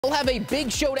We'll have a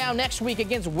big showdown next week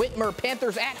against Whitmer.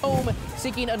 Panthers at home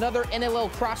seeking another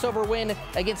NLL crossover win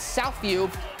against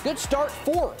Southview. Good start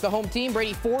for the home team.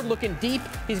 Brady Ford looking deep.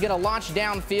 He's going to launch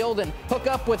downfield and hook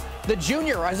up with the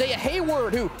junior, Isaiah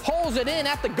Hayward, who hauls it in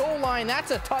at the goal line. That's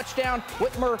a touchdown.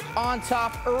 Whitmer on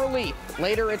top early.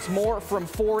 Later, it's more from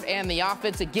Ford and the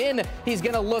offense. Again, he's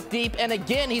going to look deep, and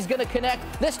again, he's going to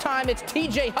connect. This time, it's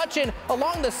TJ Hutchin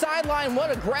along the sideline.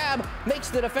 What a grab. Makes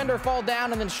the defender fall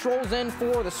down and then strolls in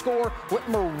for the score.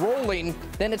 Whitmer rolling.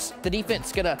 Then it's the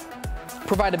defense going to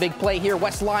provide a big play here.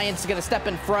 Wes Lyons is going to step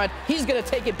in front. He's going to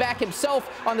take it back himself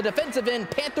on the defensive end.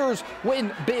 Panthers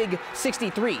win big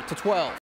 63-12.